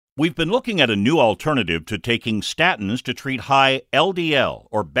We've been looking at a new alternative to taking statins to treat high LDL,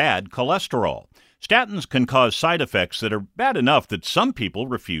 or bad cholesterol. Statins can cause side effects that are bad enough that some people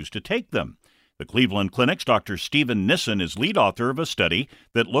refuse to take them. The Cleveland Clinic's Dr. Stephen Nissen is lead author of a study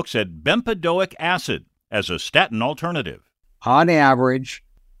that looks at bempedoic acid as a statin alternative. On average,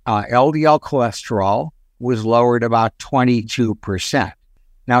 LDL cholesterol was lowered about 22%.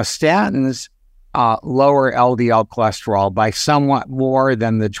 Now, statins lower LDL cholesterol by somewhat more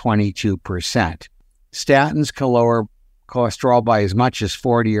than the 22%. Statins can lower cholesterol by as much as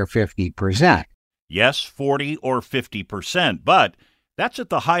 40 or 50%. Yes, 40 or 50%, but that's at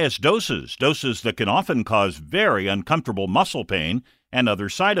the highest doses that can often cause very uncomfortable muscle pain and other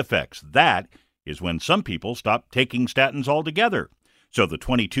side effects. That is when some people stop taking statins altogether. So the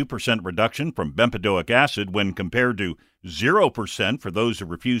 22% reduction from bempedoic acid when compared to 0% for those who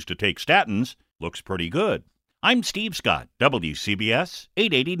refuse to take statins looks pretty good. I'm Steve Scott, WCBS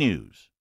 880 News.